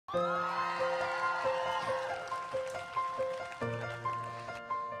A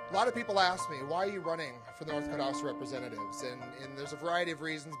lot of people ask me, why are you running for the North Dakota House of Representatives? And there's a variety of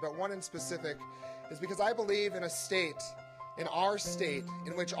reasons, but one in specific is because I believe in a state, in our state,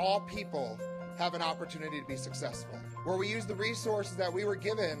 in which all people have an opportunity to be successful, where we use the resources that we were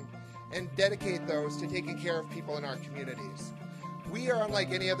given and dedicate those to taking care of people in our communities. We are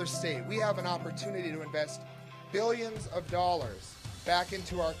unlike any other state. We have an opportunity to invest billions of dollars back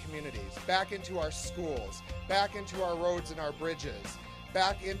into our communities, back into our schools, back into our roads and our bridges,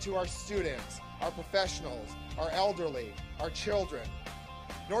 back into our students, our professionals, our elderly, our children.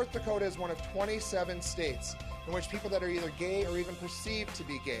 North Dakota is one of 27 states in which people that are either gay or even perceived to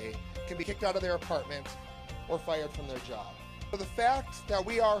be gay can be kicked out of their apartment or fired from their job. So the fact that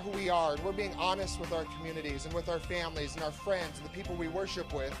we are who we are and we're being honest with our communities and with our families and our friends and the people we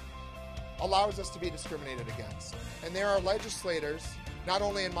worship with allows us to be discriminated against. And there are legislators, not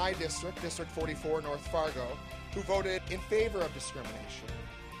only in my district, District 44, North Fargo, who voted in favor of discrimination,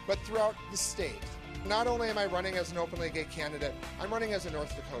 but throughout the state. Not only am I running as an openly gay candidate, I'm running as a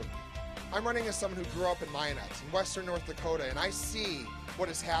North Dakotan. I'm running as someone who grew up in Minot, in western North Dakota, and I see what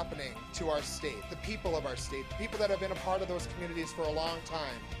is happening to our state, the people of our state, the people that have been a part of those communities for a long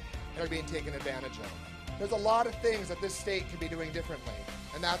time and are being taken advantage of. There's a lot of things that this state could be doing differently,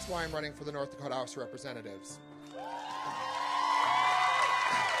 and that's why I'm running for the North Dakota House of Representatives.